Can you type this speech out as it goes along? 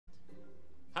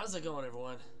How's it going,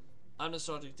 everyone? I'm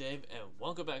Nostalgic Dave, and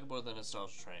welcome back aboard the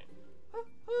Nostalgia Train.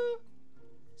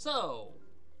 So,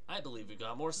 I believe we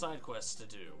got more side quests to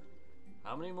do.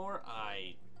 How many more?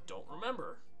 I don't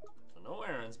remember. So no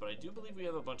errands, but I do believe we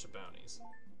have a bunch of bounties.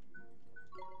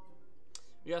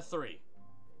 We got 3.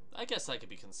 I guess that could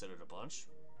be considered a bunch.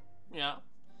 Yeah.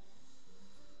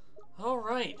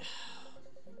 Alright.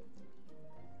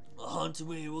 A hunt and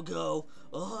we will go,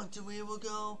 a hunt and we will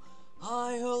go.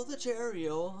 Hi-ho the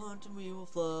chariot, a hunt and we will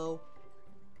flow.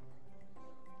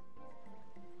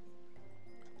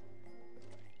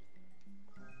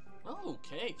 Oh,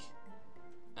 cake.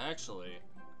 Actually,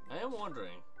 I am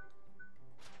wondering.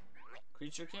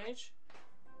 Creature cage?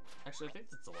 Actually, I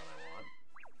think that's the one I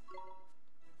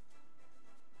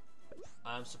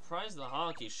want. I'm surprised the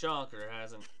honky shonker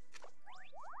hasn't.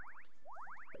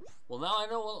 Well, now I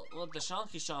know what the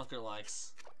shonky shonker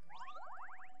likes.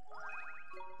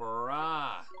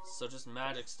 Brah. So just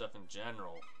magic stuff in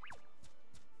general.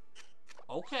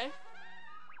 Okay.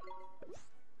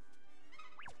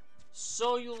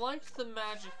 So you liked the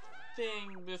magic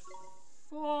thing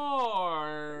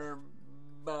before,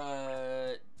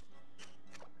 but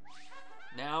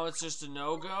now it's just a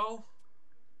no-go?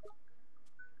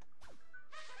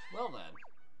 Well then.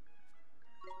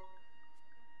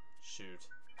 Shoot.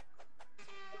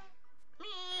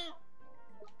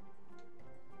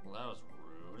 Well, that was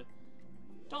rude.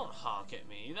 Don't honk at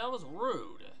me. That was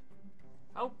rude.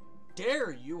 How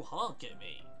dare you honk at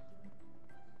me?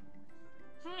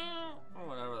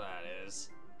 Whatever that is.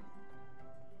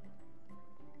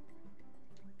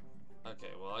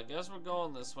 Okay, well, I guess we're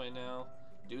going this way now.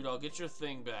 Dude, I'll get your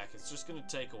thing back. It's just gonna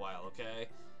take a while, okay?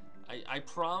 I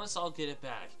promise I'll get it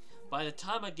back. By the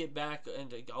time I get back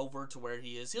and over to where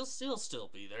he is, he'll still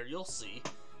be there. You'll see.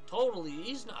 Totally,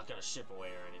 he's not gonna ship away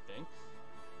or anything.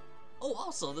 Oh,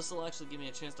 also, this will actually give me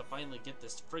a chance to finally get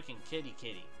this freaking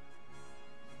kitty.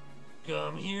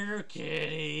 Come here,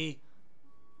 kitty.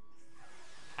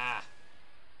 Ha.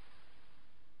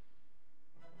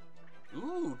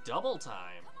 Ooh, double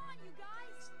time. Come on, you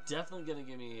guys. It's definitely gonna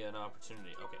give me an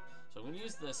opportunity. Okay, so I'm gonna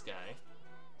use this guy.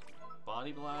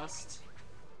 Body blast.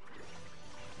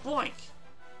 Boink!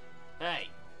 Hey.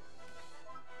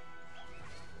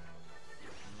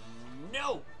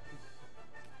 No!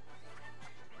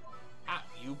 Ah,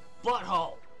 you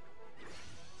butthole!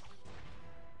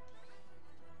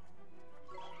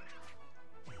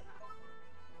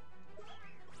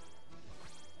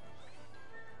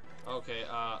 Okay,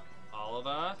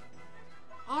 Oliver?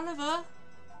 Oliver?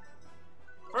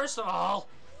 First of all,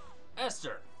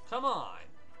 Esther, come on.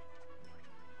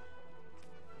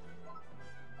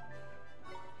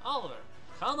 Oliver,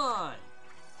 come on.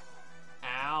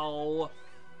 Ow.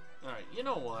 Alright, you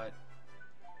know what?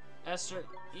 Esther,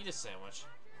 eat a sandwich.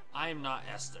 I am not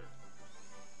Esther.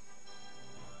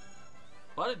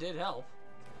 But it did help.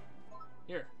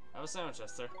 Here, have a sandwich,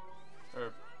 Esther.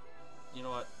 Or, you know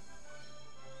what?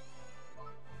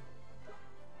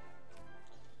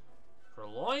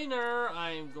 Purloiner,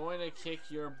 I am going to kick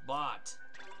your butt.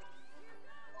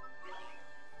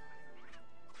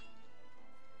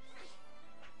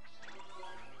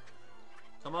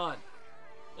 Come on.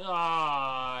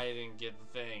 Ah, I didn't get the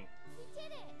thing. We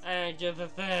did it. I didn't get the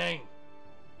thing.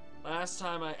 Last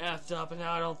time I effed up, and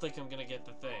now I don't think I'm gonna get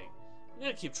the thing. I'm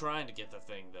gonna keep trying to get the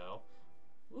thing, though.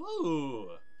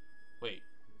 Ooh. Wait.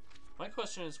 My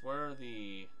question is, where are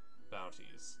the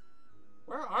bounties?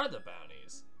 Where are the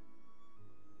bounties?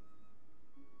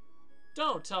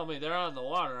 Don't tell me they're on the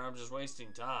water, I'm just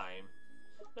wasting time.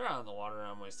 They're on the water,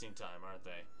 I'm wasting time, aren't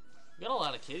they? We got a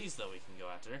lot of kitties, though, we can go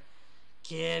after.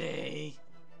 Kitty!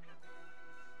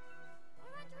 We're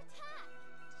under attack.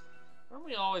 Aren't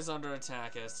we always under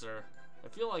attack, Esther? I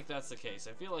feel like that's the case.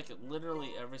 I feel like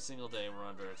literally every single day we're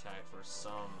under attack for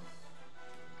some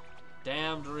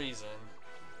damned reason.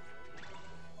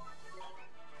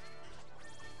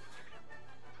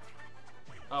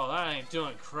 Oh, that ain't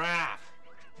doing crap!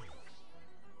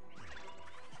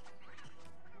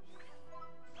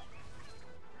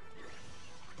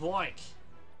 Boink!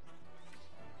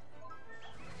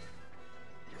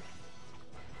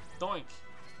 Doink!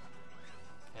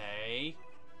 Hey.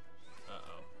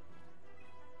 Uh-oh.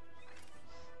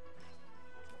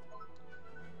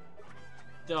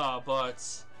 Duh,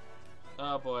 butts.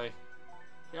 Oh boy.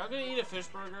 Yeah, I'm gonna eat a fish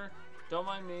burger. Don't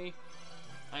mind me.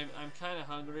 I'm kind of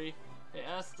hungry. Hey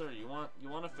Esther, you want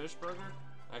a fish burger?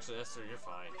 Actually, Esther, you're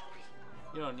fine.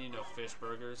 You don't need no fish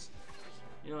burgers.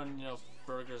 You don't need no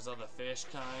burgers of the fish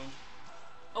kind.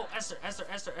 Oh, Esther,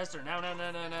 no.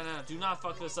 Do not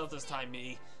fuck this up this time,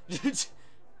 me.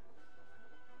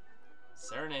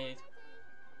 Serenade.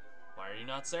 Why are you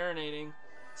not serenading?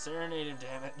 Serenade him,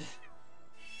 damn it.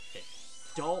 Okay.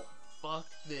 Don't fuck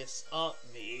this up,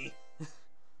 me.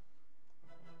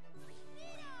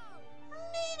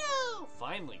 Nino!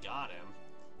 Finally got him.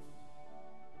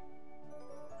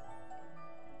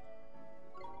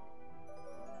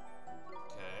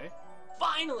 Okay.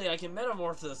 Finally, I can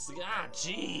metamorph this. Ah,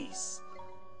 jeez.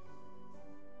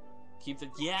 Keep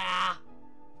the yeah.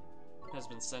 Has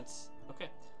been sent. Okay.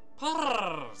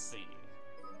 Percy.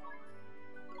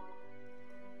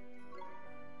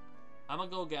 I'm gonna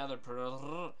go gather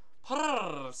Percy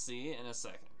in a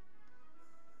second.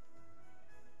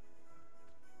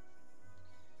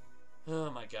 Oh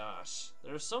my gosh.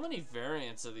 There are so many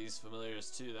variants of these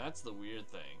familiars too. That's the weird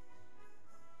thing.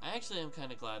 I actually am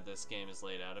kind of glad this game is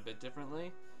laid out a bit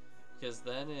differently. Because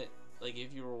then it, like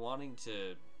if you were wanting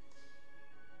to...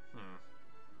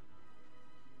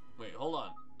 Wait, hold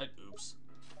on. Oops.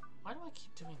 Why do I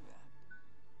keep doing that?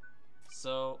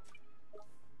 So...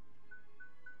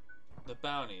 The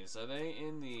bounties, are they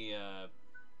in the,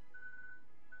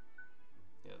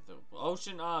 yeah, the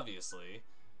ocean, obviously.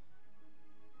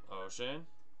 Ocean.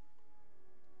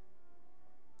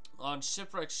 On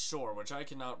shipwreck shore, which I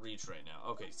cannot reach right now.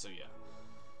 Okay, so yeah.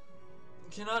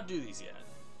 Cannot do these yet.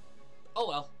 Oh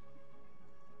well.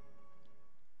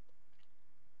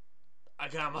 I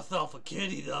got myself a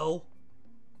kitty, though.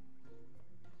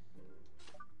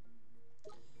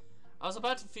 I was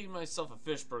about to feed myself a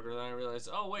fish burger, then I realized,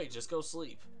 oh wait, just go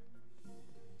sleep.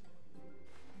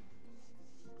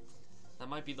 That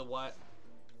might be the why.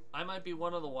 I might be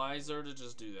one of the wiser to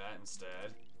just do that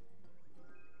instead.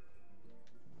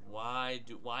 Why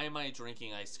am I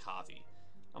drinking iced coffee?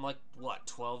 I'm like, what,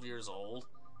 12 years old?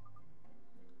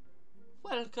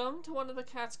 Welcome to one of the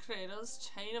Cat's Cradle's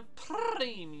chain of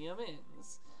premium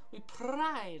inns. We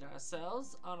pride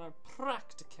ourselves on our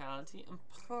practicality and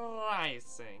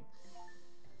pricing.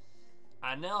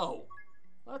 I know.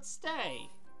 Let's stay.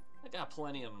 I got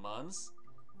plenty of months.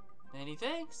 Many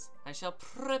thanks. I shall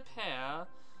prepare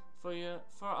for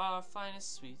our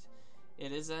finest suite.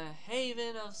 It is a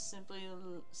haven of simple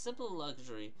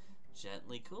luxury,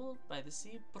 gently cooled by the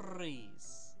sea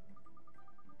breeze.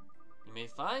 You may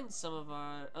find some of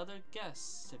our other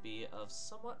guests to be of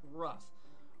somewhat rough,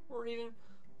 or even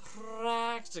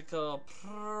practical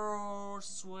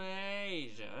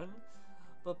persuasion,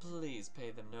 but please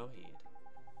pay them no heed.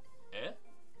 Eh?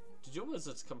 Did your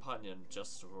wizard's companion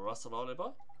just rustle on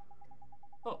by?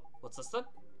 Oh, what's this then?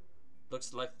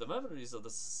 Looks like the memories of the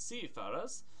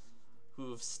seafarers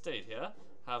who've stayed here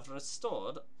have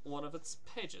restored one of its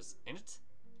pages, ain't it?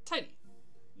 Tidy!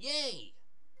 Yay!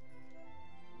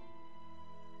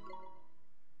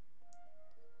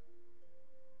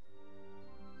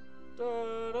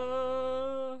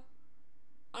 Da-da.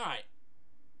 Alright.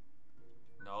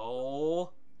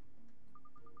 No.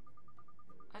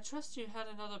 I trust you had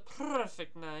another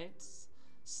perfect night's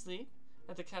sleep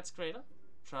at the Cat's Cradle.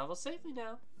 Travel safely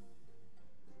now.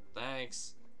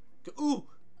 Thanks. Ooh!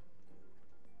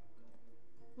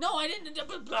 No, I didn't.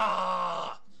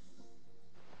 Blah!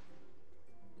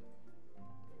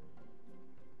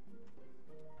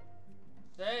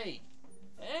 Hey!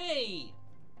 Hey!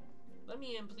 Let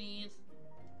me in, please.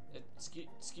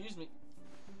 Excuse me.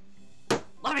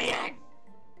 Let me in!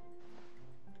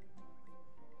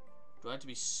 Do I have to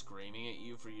be screaming at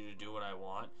you for you to do what I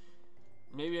want?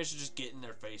 Maybe I should just get in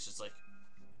their face, just like,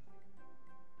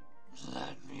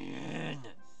 let me in.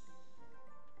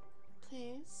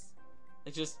 Please?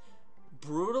 Like, just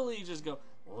brutally just go,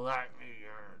 let me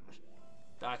in.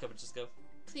 Back up and just go,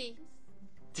 please.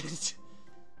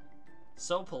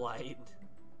 So polite.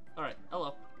 Alright,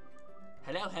 hello.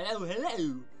 Hello, hello,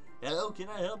 hello. Hello, can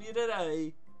I help you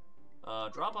today?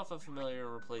 Drop off a familiar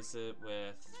and replace it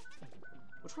with...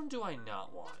 Which one do I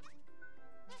not want?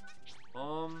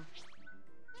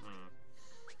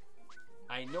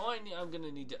 I know I'm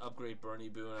gonna need to upgrade Bernie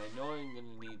Boo, and I know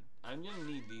I'm gonna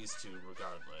need these two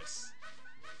regardless.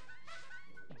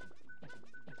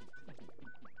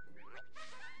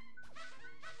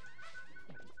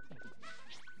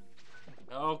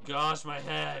 Oh gosh, my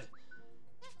head!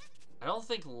 I don't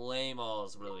think Lamel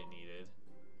is really needed.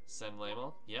 Send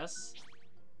Lamel, yes.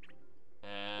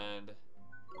 And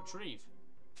retrieve.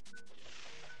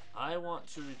 I want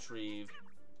to retrieve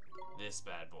this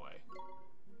bad boy.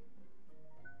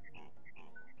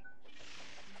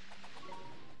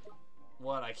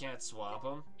 What, I can't swap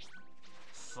him?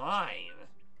 Fine.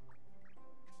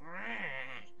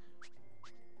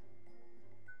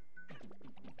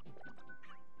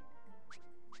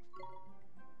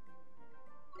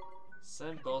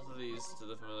 Send both of these to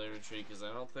the familiar retreat because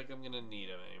I don't think I'm gonna need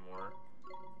them anymore.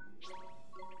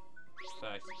 In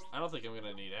fact, fact, I don't think I'm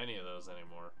gonna need any of those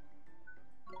anymore.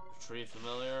 Retrieve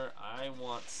familiar. I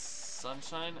want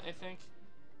sunshine, I think.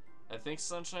 I think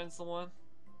sunshine's the one.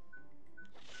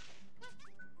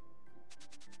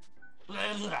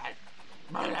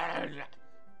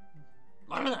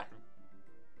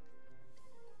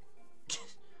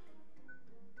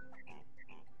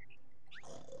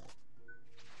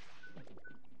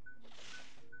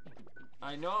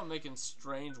 I know I'm making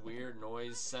strange, weird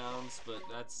noise sounds, but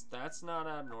that's not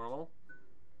abnormal.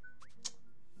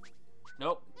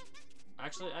 Nope.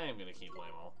 Actually, I am gonna keep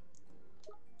playing all.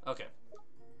 Okay.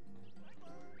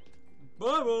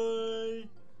 Bye-bye!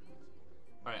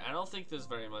 Alright, I don't think there's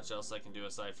very much else I can do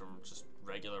aside from just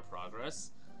regular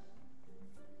progress.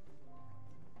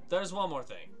 There's one more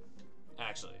thing.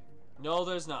 Actually. No,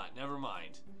 there's not. Never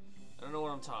mind. I don't know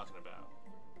what I'm talking about.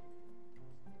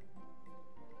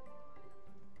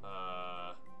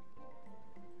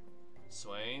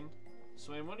 Swain?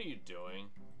 Swain, what are you doing?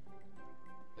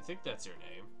 I think that's your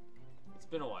name. It's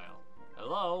been a while.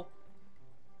 Hello?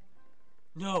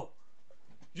 No!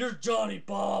 You're Johnny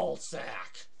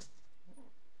Ballsack!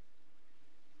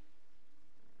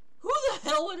 Who the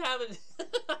hell would have it?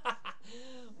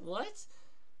 What?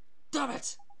 Damn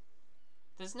it!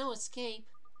 There's no escape.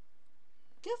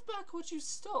 Give back what you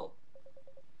stole.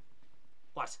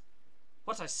 What?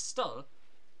 What I stole?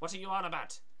 What are you on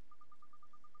about?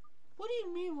 What do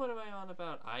you mean, what am I on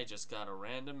about? I just got a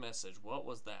random message. What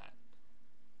was that?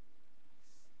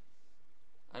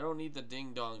 I don't need the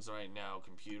ding-dongs right now,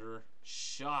 computer.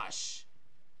 Shush!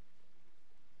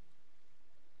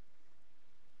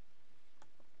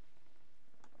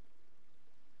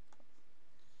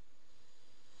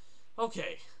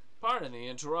 Okay, pardon the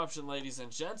interruption, ladies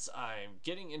and gents. I'm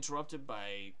getting interrupted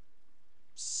by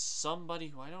somebody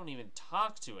who I don't even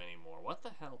talk to anymore. What the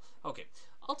hell? Okay,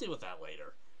 I'll deal with that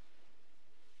later.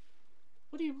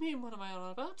 What do you mean, what am I on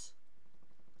about?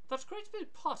 That great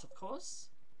big pot, of course.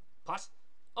 Pot?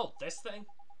 Oh, this thing?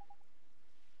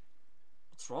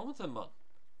 What's wrong with him, man?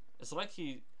 It's like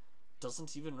he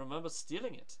doesn't even remember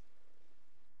stealing it.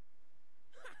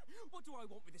 What do I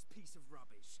want with this piece of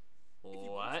rubbish?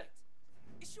 What?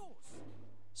 It's yours.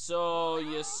 So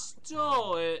you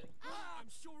stole it? I'm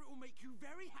sure it will make you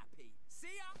very happy. See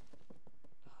ya.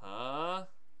 Huh?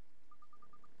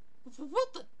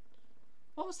 What the?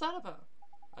 What was that about?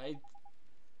 I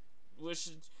wish.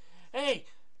 Hey,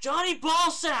 Johnny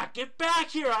Ballsack, get back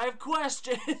here! I have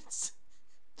questions.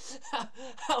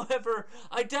 However,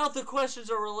 I doubt the questions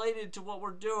are related to what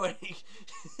we're doing.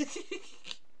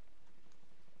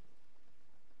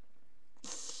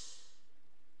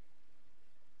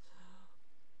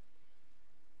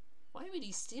 Why would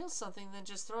he steal something and then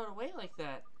just throw it away like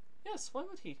that? Yes, why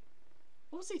would he?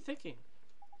 What was he thinking?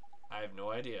 I have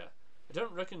no idea. I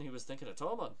don't reckon he was thinking at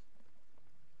all, man.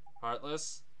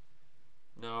 Heartless?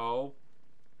 No.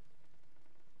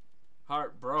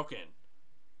 Heartbroken.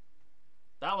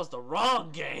 That was the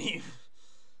wrong game!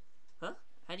 Huh?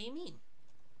 How do you mean?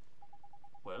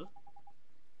 Well,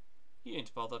 he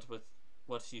ain't bothered with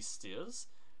what he steals.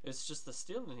 It's just the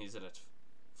stealing he's in it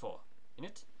for. In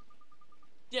it?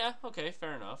 Yeah, okay,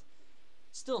 fair enough.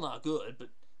 Still not good, but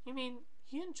you mean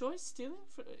he enjoys stealing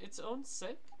for its own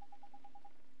sake?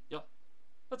 Yeah,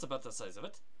 that's about the size of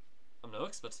it. I'm no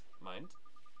expert, mind.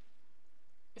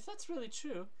 If that's really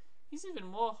true, he's even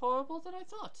more horrible than I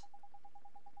thought.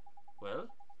 Well,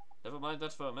 never mind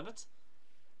that for a minute.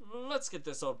 Let's get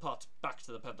this old pot back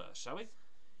to the peddler, shall we?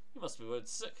 He must be word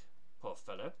sick, poor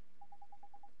fellow.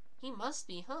 He must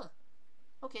be, huh?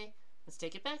 Okay, let's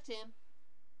take it back to him.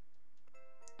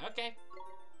 Okay.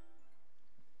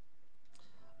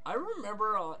 I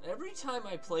remember every time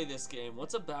I play this game,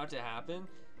 what's about to happen,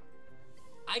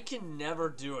 I can never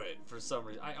do it for some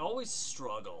reason. I always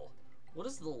struggle. What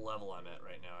is the level I'm at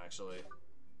right now, actually?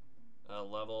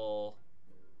 Level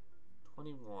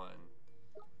 21.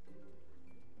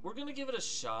 We're gonna give it a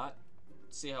shot,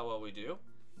 see how well we do.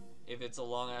 If it's a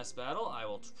long-ass battle, I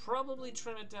will probably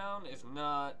trim it down. If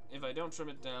not, if I don't trim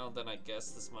it down, then I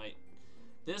guess this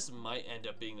might end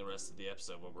up being the rest of the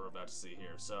episode, what we're about to see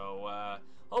here. So,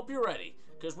 hope you're ready,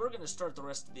 because we're going to start the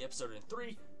rest of the episode in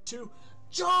 3, 2,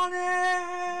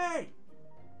 Johnny!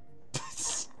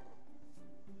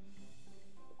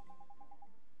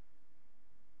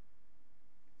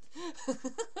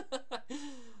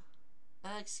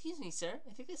 Excuse me, sir.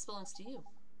 I think this belongs to you.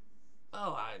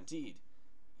 Oh, indeed.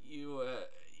 You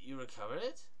recovered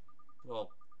it? Well,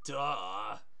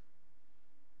 duh.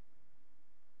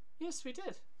 Yes, we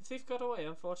did. The thief got away,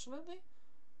 unfortunately.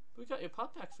 We got your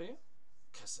pot back for you.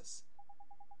 Cusses.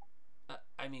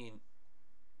 I mean,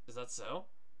 is that so?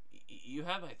 You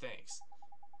have my thanks.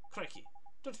 Crikey.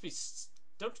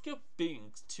 Don't go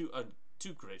being too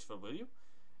grateful, will you?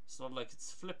 It's not like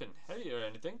it's flippin' heavy or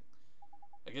anything.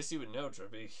 I guess you would know,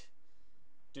 Drippy.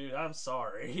 Dude, I'm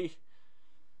sorry.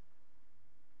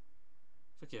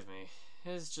 Forgive me.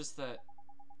 It's just that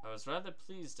I was rather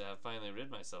pleased to have finally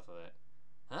rid myself of it.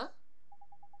 Huh?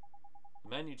 The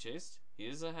man you chased? He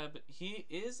is a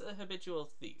habitual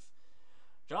thief.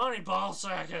 Johnny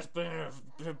Ballsack has been a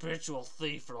habitual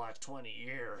thief for like 20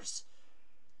 years.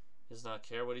 He does not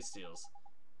care what he steals.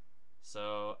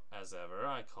 So, as ever,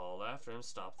 I called after him,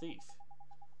 "Stop thief."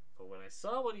 But when I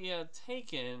saw what he had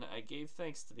taken, I gave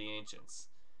thanks to the ancients.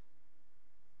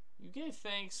 You gave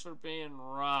thanks for being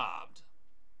robbed.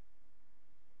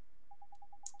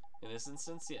 In this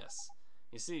instance, yes.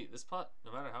 You see, this pot,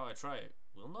 no matter how I try it,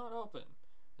 will not open.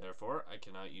 Therefore, I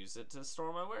cannot use it to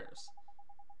store my wares.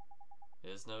 It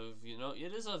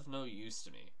is of no use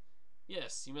to me.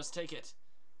 Yes, you must take it.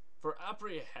 For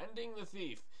apprehending the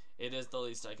thief, it is the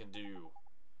least I can do.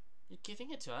 You're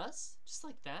giving it to us? Just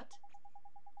like that?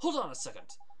 Hold on a second.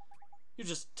 You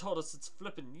just told us it's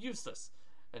flippin' useless,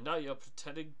 and now you're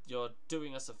pretending you're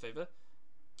doing us a favor?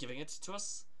 Giving it to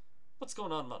us? What's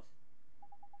going on, man?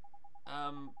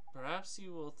 Perhaps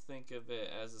you will think of it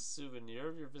as a souvenir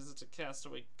of your visit to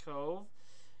Castaway Cove.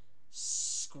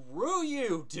 Screw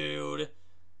you, dude!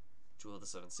 Jewel of the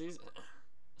Seven Seas. A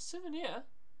souvenir?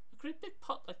 A great big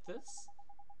pot like this?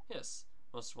 Yes,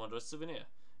 most wondrous souvenir.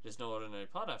 It is no ordinary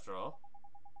pot, after all.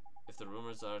 If the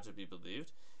rumors are to be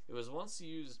believed, it was once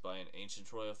used by an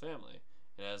ancient royal family.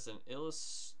 It has an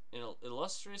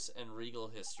illustrious and regal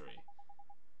history.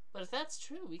 But if that's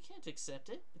true, we can't accept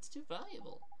it. It's too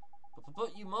valuable.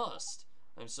 But you must.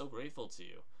 I'm so grateful to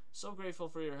you. So grateful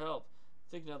for your help.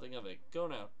 Think nothing of it. Go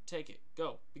now. Take it.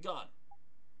 Go. Be gone.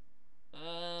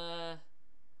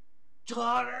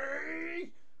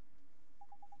 Johnny!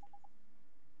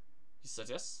 He said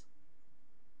yes.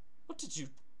 What did you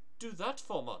do that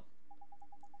for, man?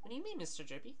 What do you mean, Mr.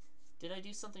 Drippy? Did I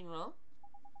do something wrong?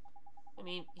 I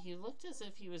mean, he looked as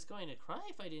if he was going to cry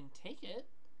if I didn't take it.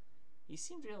 He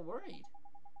seemed real worried.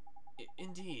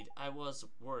 Indeed, I was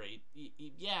worried.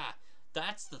 Yeah,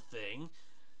 that's the thing.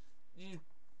 You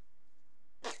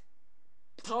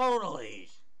totally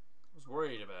was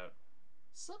worried about.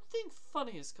 Something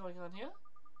funny is going on here.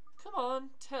 Come on,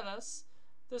 tell us.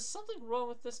 There's something wrong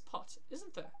with this pot,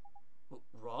 isn't there?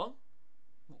 Wrong?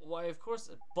 Why, of course,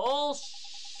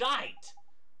 bullshit!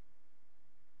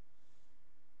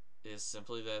 Is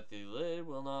simply that the lid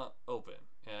will not open,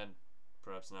 and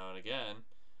perhaps now and again,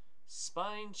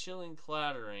 spine-chilling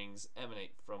clatterings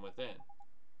emanate from within.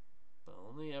 But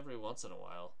only every once in a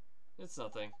while. It's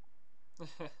nothing.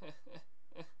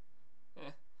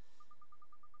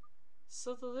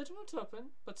 So the lid won't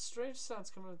open, but strange sounds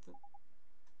come from within.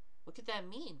 What could that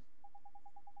mean?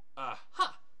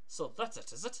 Aha! So that's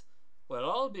it, is it? Well,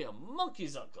 I'll be a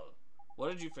monkey's uncle. What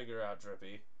did you figure out,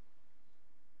 Drippy?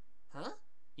 Huh?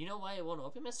 You know why it won't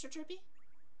open, Mr. Drippy?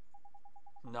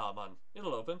 Nah, man.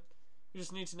 It'll open. You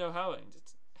just need to know how, ain't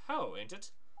it? How, ain't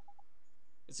it?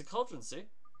 It's a cauldron, see?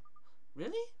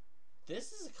 Really?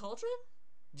 This is a cauldron?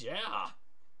 Yeah!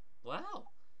 Wow.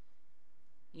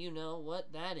 You know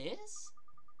what that is?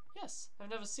 Yes, I've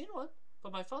never seen one,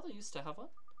 but my father used to have one.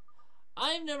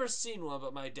 I've never seen one,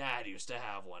 but my dad used to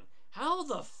have one. How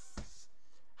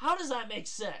does that make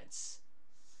sense?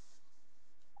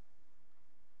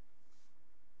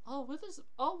 All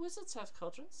wizards have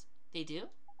cauldrons. They do?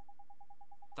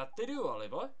 That they do, Ollie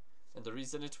boy. And the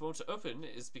reason it won't open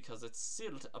is because it's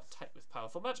sealed up tight with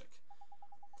powerful magic.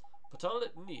 But all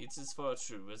it needs is for a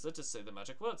true wizard to say the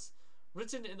magic words,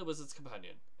 written in the Wizard's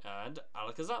Companion, and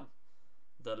alakazam.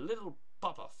 The little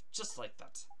pop-off, just like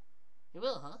that. You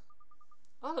will, huh?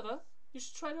 Oliver, you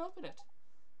should try to open it.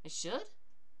 I should?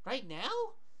 Right now?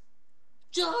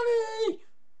 Johnny!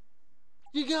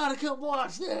 You gotta come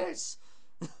watch this!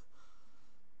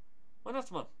 Why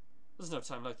not, man? There's no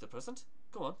time like the present.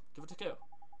 Go on, give it a go.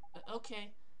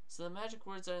 Okay, so the magic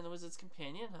words are in the Wizard's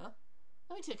Companion, huh?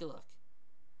 Let me take a look.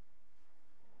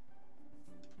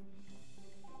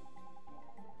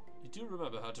 You do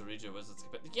remember how to read your Wizard's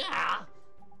Companion? Yeah!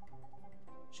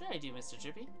 Sure I do, Mr.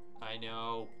 Drippy. I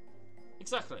know.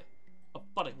 Exactly. A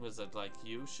budding wizard like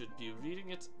you should be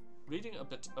reading a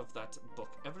bit of that book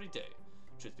every day,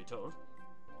 truth be told.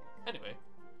 Anyway,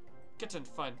 get and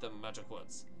find the magic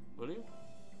words, will you?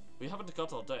 We haven't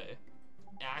got all day.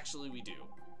 Actually, we do.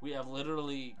 We have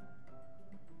literally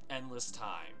endless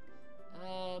time.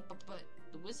 But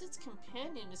the Wizard's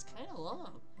Companion is kind of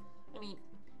long. I mean,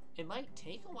 it might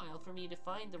take a while for me to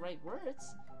find the right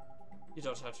words. You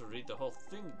don't have to read the whole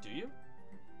thing, do you?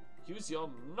 Use your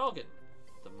noggin.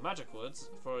 The magic words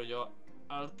for your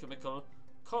alchemical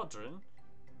cauldron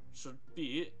should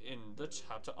be in the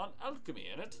chapter on alchemy,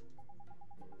 innit?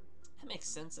 That makes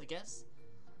sense, I guess.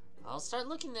 I'll start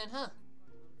looking then, huh?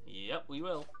 Yep, we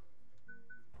will.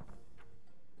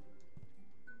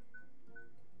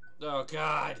 Oh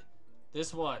god!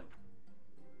 This one.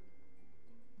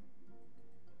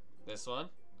 This one?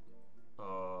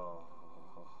 Oh.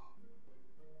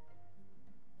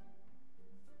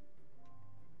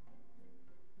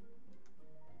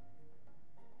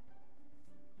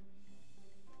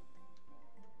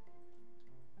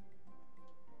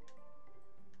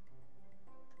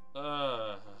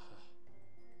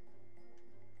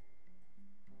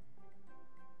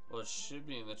 Well, it should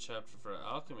be in the chapter for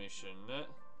alchemy, shouldn't it?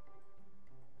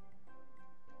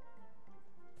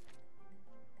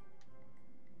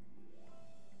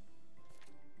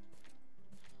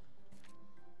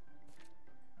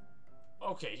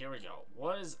 Okay, here we go.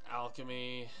 What is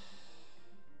alchemy?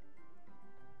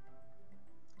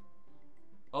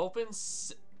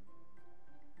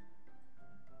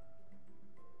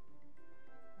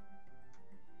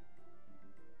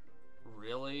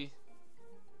 Really?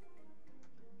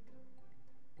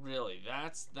 Really?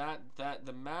 That's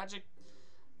the magic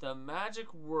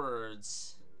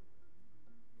words.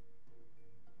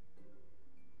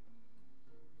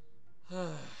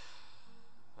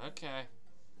 Okay.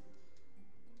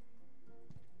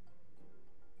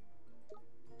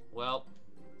 Well,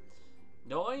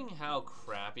 knowing how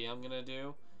crappy I'm gonna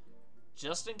do,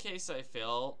 just in case I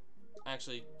fail,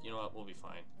 actually, you know what, we'll be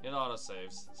fine. It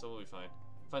auto-saves, so we'll be fine.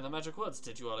 Find the magic woods,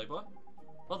 did you, Oliver?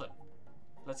 Well then,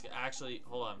 let's get, actually,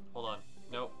 hold on.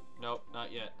 Nope,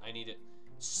 not yet, I need it.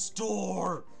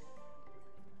 Store!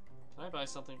 Can I buy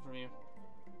something from you?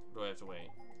 Or do I have to wait?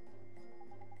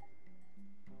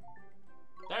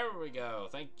 There we go,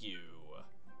 thank you.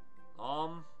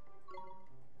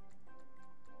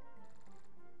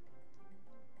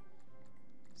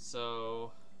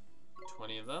 So,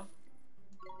 20 of them.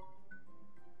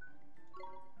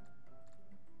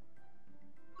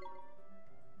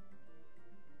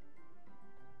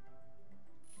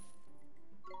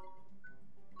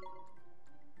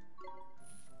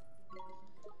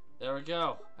 There we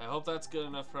go. I hope that's good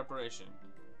enough preparation.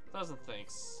 1,000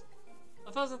 thanks.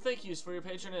 1,000 thank yous for your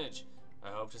patronage.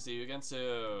 I hope to see you again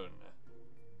soon.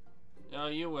 Oh,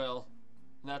 you will.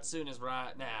 Not soon as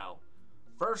right now.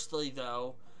 Firstly,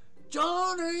 though,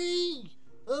 Johnny!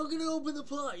 I'm gonna open the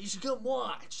pot. You should come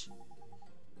watch.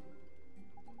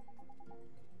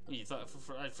 You thought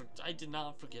I did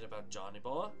not forget about Johnny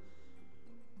Boy.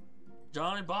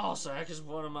 Johnny Ballsack is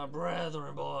one of my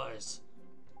brethren boys.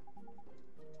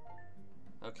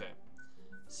 Okay,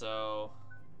 so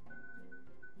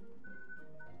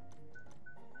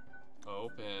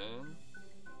open.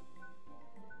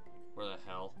 Where the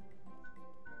hell?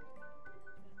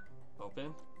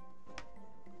 Open.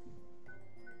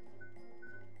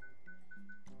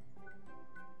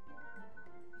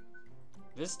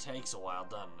 This takes a while,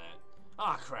 doesn't it?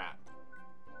 Ah, crap.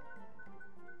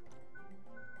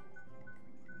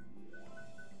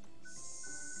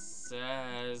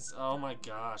 Says, oh my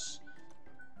gosh.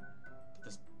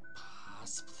 Could this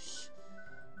possibly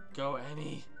go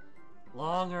any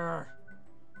longer?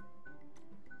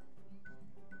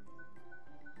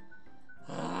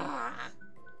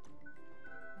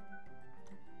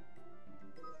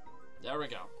 There we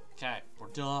go. Okay, we're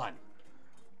done.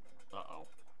 Uh-oh.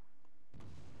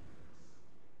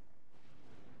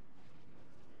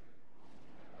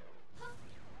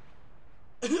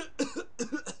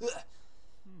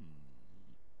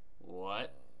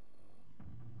 What?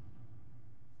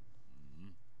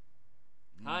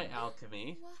 Hi,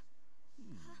 Alchemy.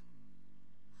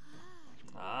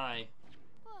 Hi.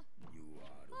 You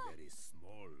are very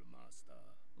small, master.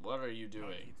 What are you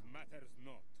doing? It matters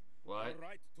not. What? Your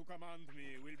right to command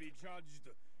me will be judged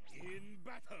in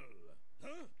battle.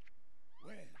 Huh?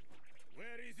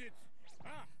 Where is it?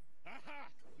 Ah! Aha!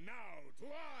 Now, to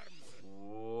arms!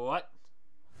 What?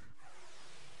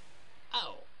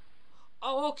 Oh.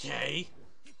 Oh, okay.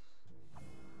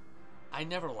 I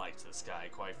never liked this guy,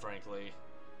 quite frankly.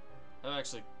 I've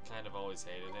actually kind of always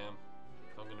hated him,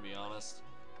 if I'm gonna be honest.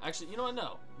 Actually, you know what?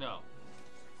 No.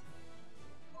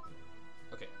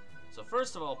 Okay, so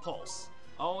first of all, pulse.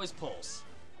 Always pulse.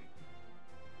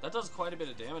 That does quite a bit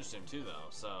of damage to him too, though,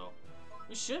 so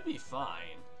we should be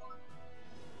fine.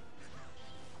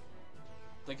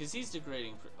 Like, cause he's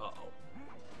degrading. Uh-oh.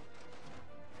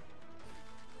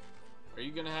 Are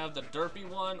you gonna have the derpy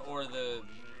one or the?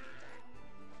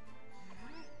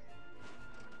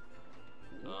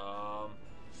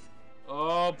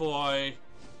 Oh boy.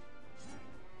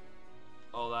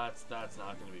 Oh, that's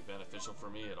not going to be beneficial for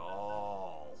me at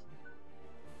all.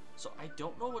 So I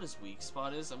don't know what his weak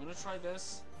spot is. I'm going to try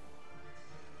this.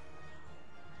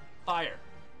 Fire.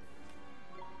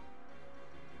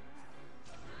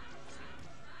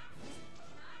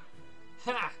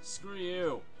 Ha! Screw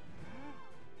you.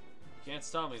 You can't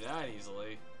stop me that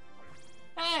easily.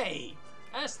 Hey!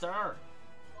 Esther!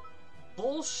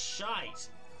 Bullshite!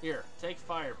 Here, take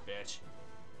fire, bitch.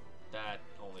 That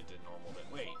only did normal bit.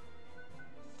 Wait.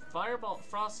 Fireball,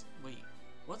 frost. Wait.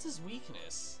 What's his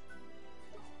weakness?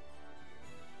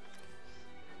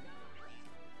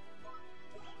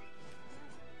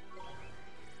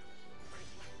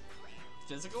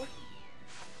 Physical?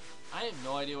 I have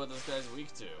no idea what this guy's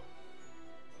weak to.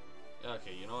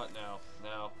 Okay, you know what?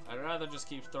 No. I'd rather just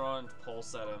keep throwing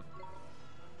pulse at him.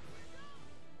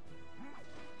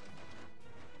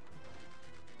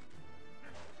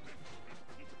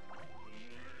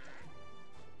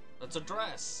 That's a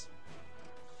dress.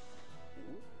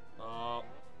 Wow.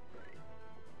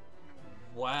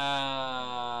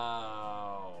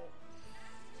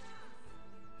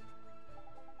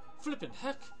 Flippin'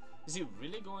 heck. Is he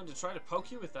really going to try to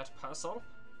poke you with that parasol?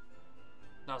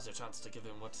 Now's your chance to give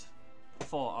him what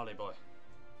for, Ollie boy.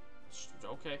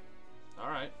 Okay.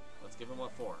 Alright. Let's give him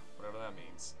what for. Whatever that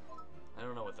means. I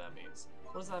don't know what that means.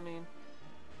 What does that mean?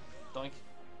 Doink.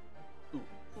 Ooh.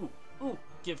 Ooh. Ooh.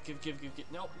 Give.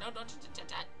 No, don't.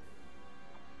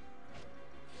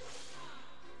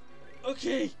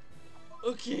 Okay.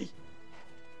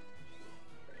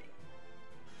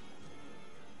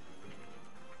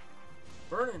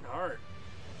 Burning heart.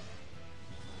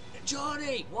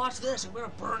 Johnny, watch this. I'm gonna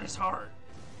burn his heart.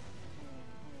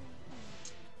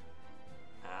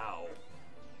 Ow.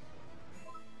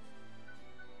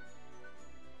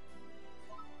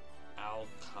 Ow.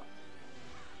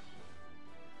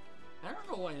 I don't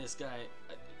know why this guy...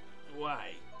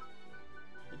 why?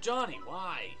 Johnny,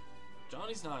 why?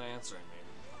 Johnny's not answering me.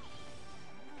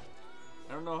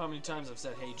 I don't know how many times I've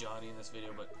said, hey, Johnny, in this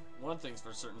video, but one thing's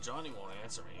for certain, Johnny won't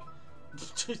answer me.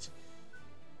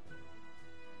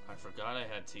 I forgot I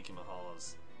had Tiki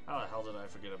Mahalas. How the hell did I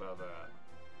forget about that?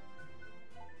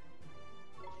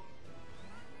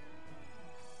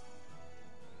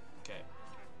 Okay.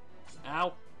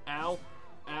 Ow! Ow!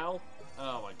 Ow!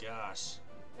 Oh my gosh.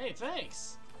 Hey,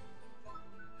 thanks!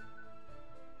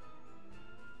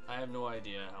 I have no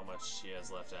idea how much she has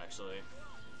left, actually.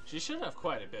 She should have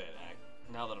quite a bit,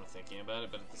 now that I'm thinking about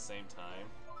it, but at the same time...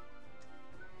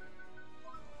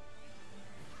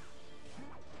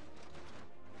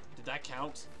 Did that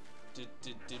count? Did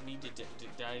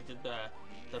I...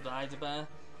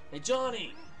 Hey,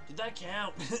 Johnny! Did that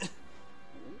count?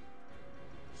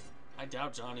 I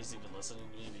doubt Johnny's even listening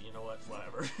to me, but you know what?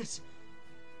 Whatever.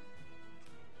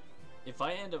 If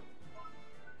I end up...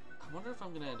 I wonder if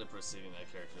I'm gonna end up receiving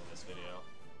that character in this video.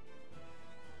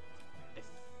 I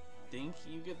think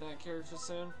you get that character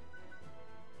soon.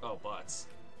 Oh, butts.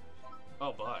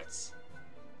 Oh, butts.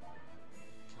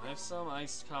 Can I have some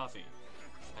iced coffee?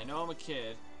 I know I'm a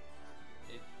kid.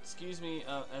 Excuse me,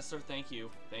 Esther, thank you.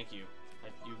 Thank you.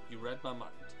 You read my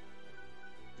mind.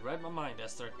 You read my mind,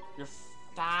 Esther. You're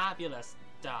fabulous,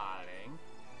 darling.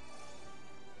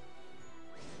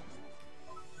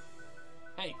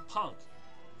 Hey, punk!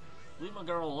 Leave my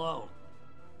girl alone.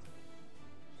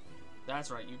 That's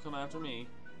right, you come after me.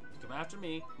 You come after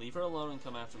me, leave her alone, and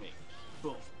come after me.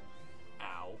 Boom.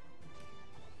 Ow.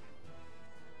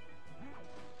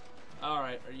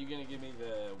 Alright, are you gonna give me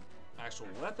the actual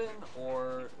weapon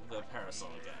or the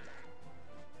parasol again?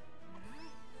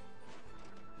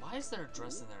 Why is there a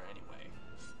dress in there anyway?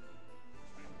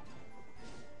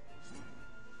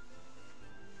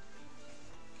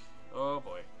 Oh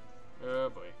boy. Oh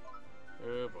boy.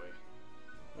 Oh boy.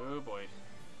 Oh boy.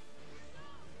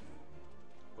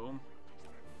 Boom.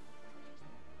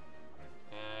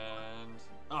 And...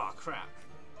 oh crap.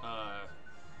 Oh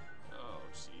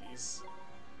jeez.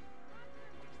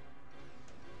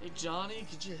 Hey Johnny,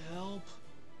 could you help?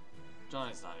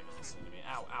 Johnny's not even listening to me.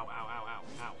 Ow, ow, ow, ow, ow,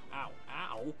 ow, ow,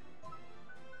 ow.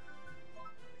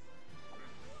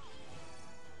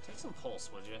 Take some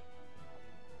pulse, would you?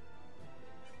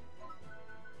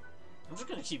 I'm just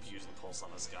gonna keep using pulse on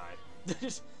this guy.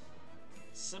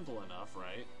 Simple enough,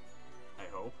 right? I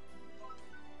hope.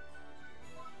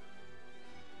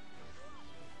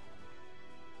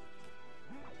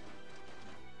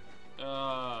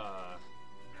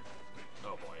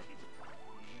 Oh boy.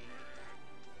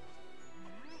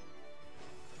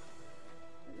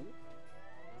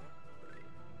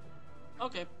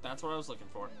 Okay, that's what I was looking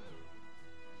for.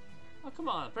 Oh, come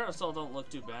on. Parasol don't look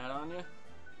too bad on you.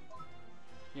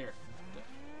 Here.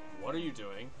 What are you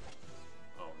doing?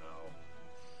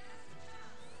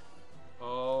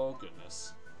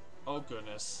 goodness. Oh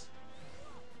goodness.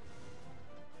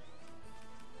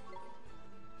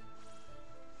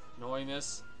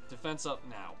 Annoyingness. Defense up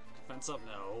now. Defense up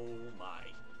now. Oh my.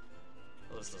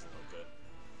 Oh, this doesn't look good.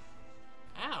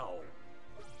 Ow!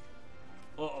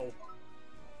 Uh-oh.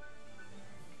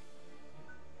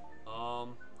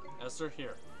 Esther,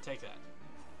 here. Take that.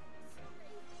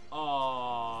 Oh,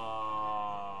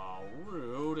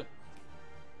 rude.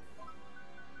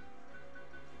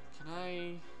 Can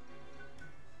I...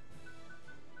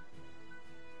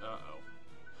 Uh-oh.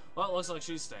 Well, it looks like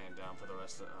she's staying down for the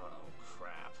rest of... Oh,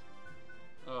 crap.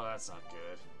 Oh, that's not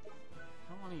good.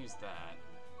 I don't want to use that.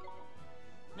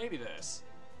 Maybe this.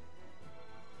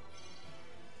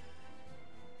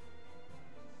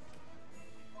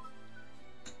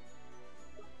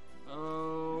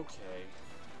 Okay.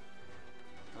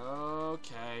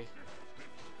 Okay.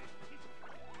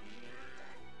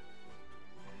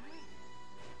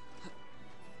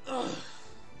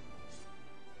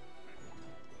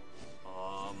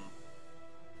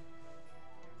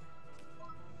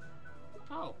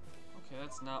 Oh. Okay,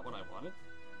 that's not what I wanted.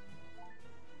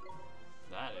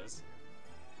 That is.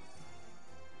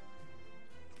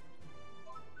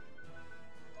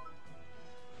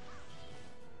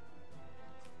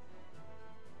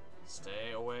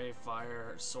 Stay away,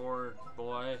 fire sword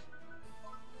boy.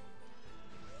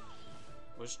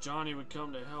 Wish Johnny would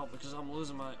come to help because I'm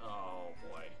losing my... Oh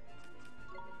boy.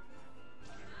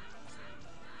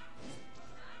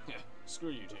 Yeah, screw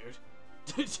you,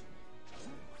 dude.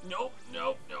 Nope,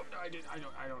 nope, nope. I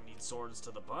don't need swords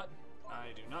to the butt.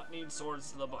 I do not need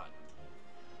swords to the butt.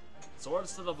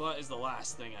 Swords to the butt is the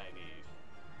last thing I need.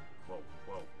 Whoa,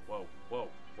 whoa, whoa, whoa,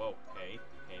 whoa. Hey,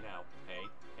 hey now, hey,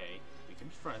 hey. We can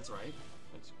be friends, right?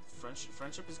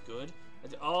 Friendship is good.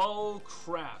 Oh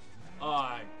crap!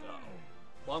 Oh.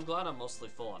 Well, I'm glad I'm mostly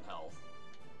full on health.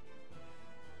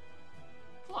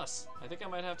 Plus, I think I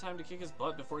might have time to kick his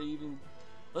butt before he even.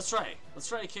 Let's try. Let's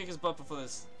try to kick his butt before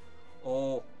this.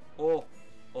 Oh, oh,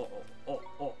 oh, oh,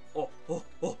 oh, oh, oh,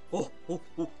 oh, oh, oh,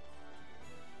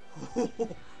 oh, oh.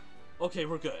 Okay,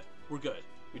 we're good. We're good.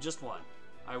 We just won.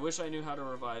 I wish I knew how to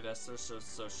revive Esther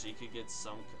so she could get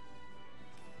some.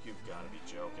 You've got to be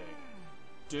joking.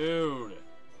 Dude!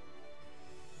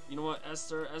 You know what,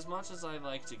 Esther? As much as I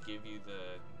like to give you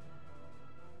the...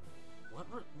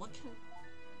 What can...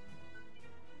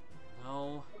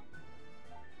 No.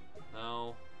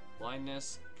 No.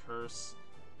 Blindness, curse,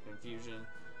 confusion.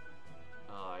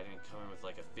 Oh, I didn't come in with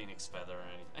like a phoenix feather or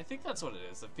anything. I think that's what it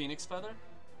is, a phoenix feather?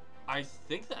 I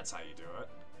think that's how you do it.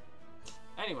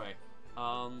 Anyway,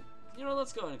 you know,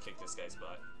 let's go ahead and kick this guy's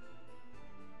butt.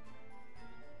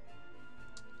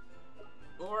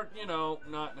 Or, you know,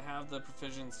 not have the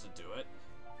provisions to do it.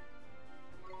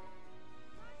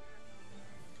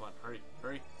 Come on, hurry,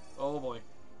 hurry. Oh boy.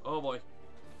 Oh boy.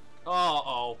 Oh,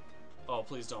 oh. Oh,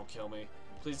 please don't kill me.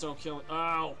 Please don't kill me.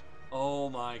 Ow! Oh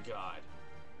my god.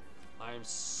 I am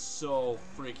so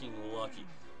freaking lucky.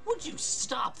 Would you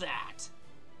stop that?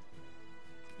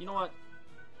 You know what?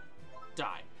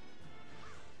 Die.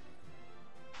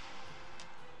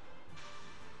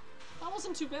 That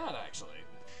wasn't too bad, actually.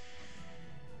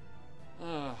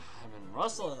 I've been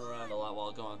rustling around a lot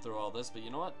while going through all this, but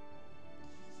you know what?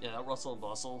 Yeah, that rustle and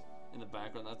bustle in the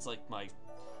background, that's like my...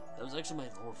 That was actually my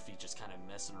lower feet just kind of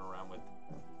messing around with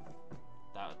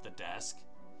that, the desk.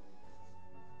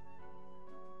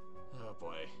 Oh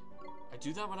boy. I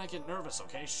do that when I get nervous,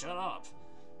 okay? Shut up.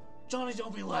 Johnny,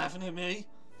 don't be laughing at me.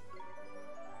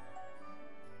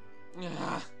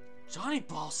 Johnny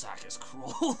Ballsack is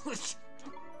cruel.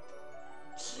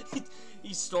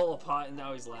 He stole a pot and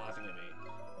now he's laughing at me.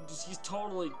 He's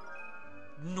totally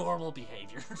normal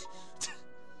behavior.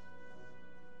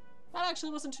 That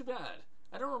actually wasn't too bad.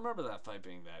 I don't remember that fight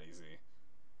being that easy.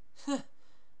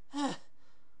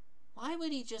 Why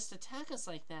would he just attack us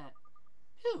like that?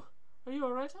 Phew. Are you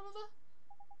alright, Oliver?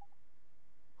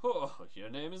 Oh, your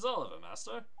name is Oliver,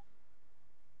 Master.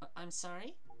 I'm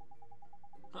sorry?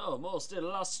 Oh, most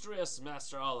illustrious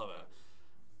Master Oliver.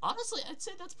 Honestly, I'd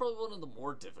say that's probably one of the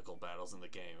more difficult battles in the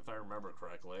game, if I remember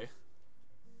correctly.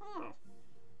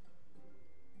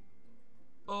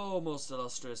 Oh, most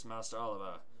illustrious Master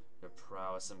Oliver, your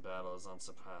prowess in battle is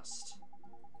unsurpassed.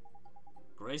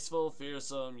 Graceful,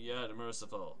 fearsome, yet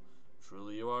merciful.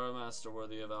 Truly you are a master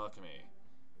worthy of alchemy.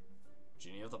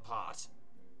 Genie of the pot.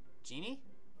 Genie?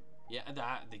 Yeah,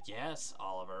 yes,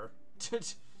 Oliver.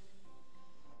 That's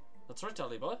right,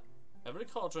 Oliver. Every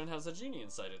cauldron has a genie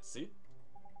inside it, see?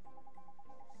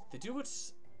 They do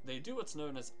what's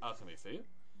known as alchemy for you,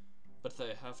 but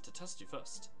they have to test you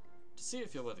first, to see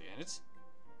if you're worthy in it.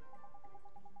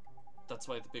 That's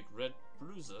why the big red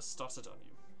bruiser started on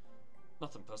you.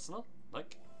 Nothing personal.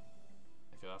 Like,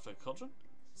 if you're after a cauldron,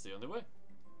 it's the only way.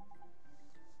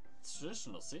 It's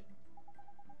traditional, see?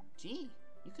 Gee,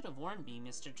 you could have warned me,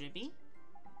 Mr. Drippy.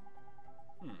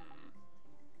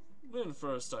 When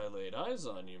first I laid eyes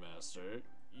on you, Master,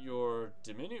 your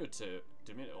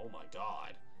oh my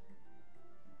god.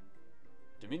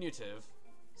 Diminutive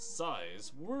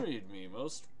size worried me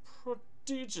most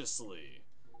prodigiously.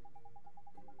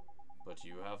 But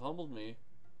you have humbled me.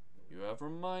 You have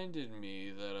reminded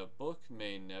me that a book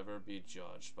may never be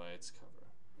judged by its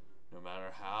cover, no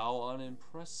matter how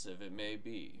unimpressive it may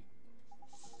be.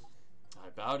 I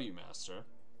bow to you, Master,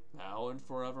 now and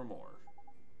forevermore.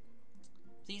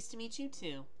 Pleased to meet you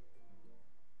too.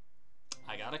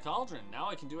 I got a cauldron, now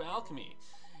I can do alchemy.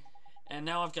 And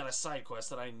now I've got a side quest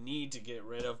that I need to get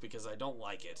rid of because I don't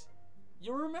like it.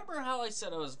 You remember how I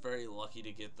said I was very lucky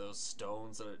to get those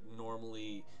stones that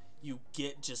normally you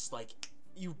get just like,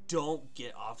 you don't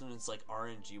get often, it's like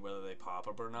RNG whether they pop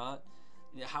up or not.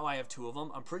 How I have 2 of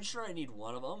them, I'm pretty sure I need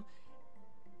 1 of them.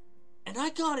 And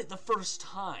I got it the first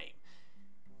time.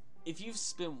 If you've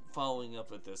been following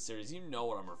up with this series, you know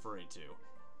what I'm referring to.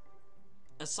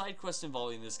 A side quest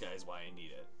involving this guy is why I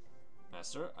need it.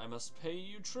 Master, I must pay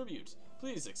you tribute.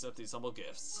 Please accept these humble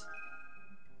gifts.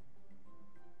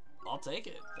 I'll take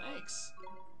it. Thanks.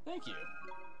 Thank you.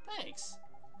 Thanks.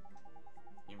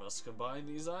 You must combine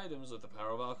these items with the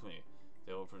power of alchemy.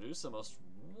 They will produce a most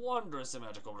wondrous and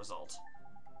magical result.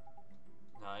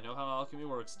 Now I know how alchemy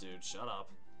works, dude. Shut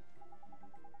up.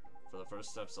 For the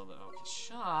first steps on the... Okay,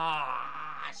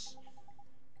 shush!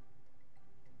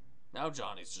 Now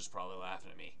Johnny's just probably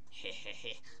laughing at me.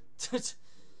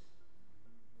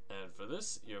 And for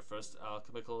this, your first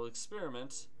alchemical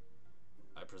experiment,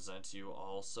 I present you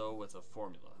also with a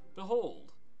formula.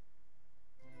 Behold!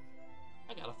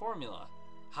 I got a formula.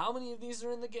 How many of these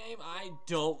are in the game? I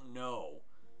don't know.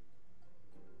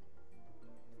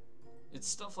 It's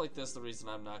stuff like this the reason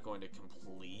I'm not going to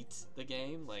complete the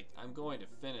game. Like, I'm going to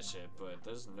finish it, but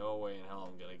there's no way in hell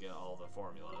I'm going to get all the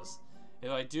formulas. If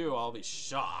I do, I'll be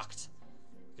shocked.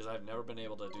 Because I've never been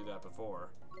able to do that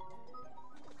before.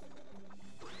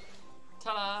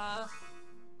 Ta-da!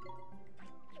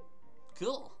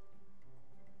 Cool.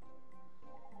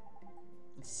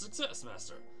 It's a success,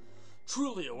 Master.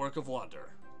 Truly a work of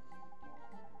wonder.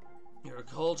 Your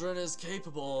cauldron is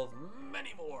capable of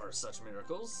many more such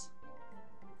miracles.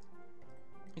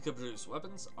 It can produce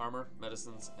weapons, armor,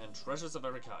 medicines, and treasures of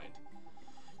every kind.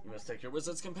 You must take your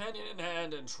wizard's companion in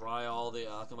hand and try all the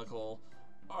alchemical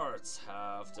arts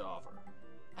have to offer.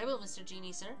 I will, Mr.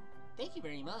 Genie, sir. Thank you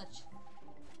very much.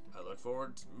 I look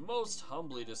forward most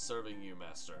humbly to serving you,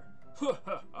 Master. Ha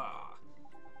ha ha!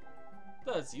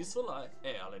 That's useful,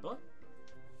 eh, Aliba?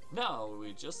 Now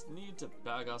we just need to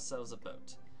bag ourselves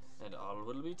about, and all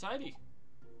will be tidy.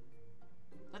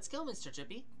 Let's go, Mr.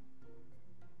 Drippy.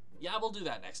 Yeah, we'll do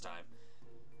that next time.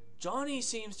 Johnny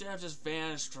seems to have just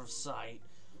vanished from sight.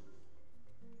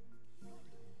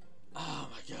 Oh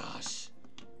my gosh.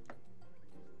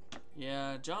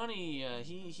 Yeah, Johnny,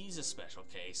 he's a special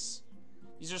case.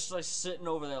 He's just like sitting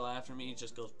over there laughing at me, he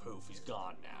just goes poof, he's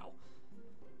gone now.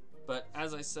 But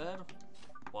as I said,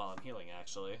 while I'm healing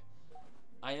actually,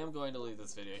 I am going to leave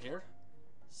this video here.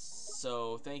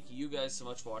 So thank you guys so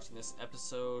much for watching this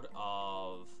episode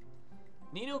of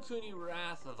Ni no Kuni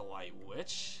Wrath of the White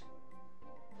Witch.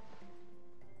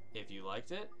 If you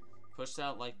liked it, push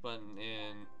that like button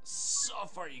in so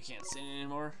far you can't see it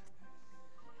anymore.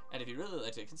 And if you really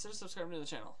liked it, consider subscribing to the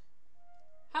channel.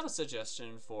 Have a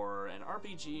suggestion for an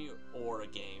RPG or a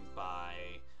game by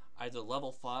either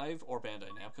Level 5 or Bandai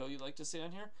Namco you'd like to see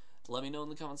on here, let me know in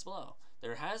the comments below.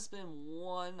 There has been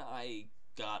one I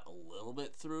got a little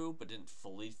bit through but didn't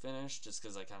fully finish just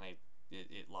because I kind of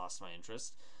it lost my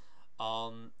interest.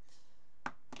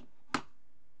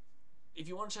 If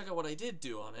you want to check out what I did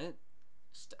do on it,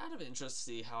 just out of interest to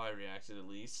see how I reacted at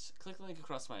least, click the link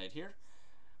across my head here.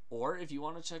 Or if you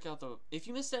want to check out if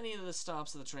you missed any of the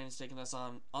stops that the train is taking us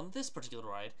on this particular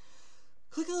ride,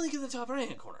 click the link in the top right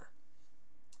hand corner.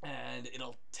 And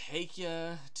it'll take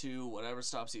you to whatever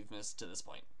stops you've missed to this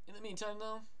point. In the meantime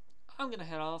though, I'm going to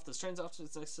head off. This train's off to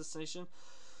its next destination.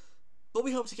 But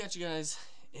we hope to catch you guys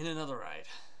in another ride.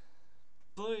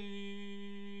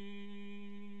 Bye!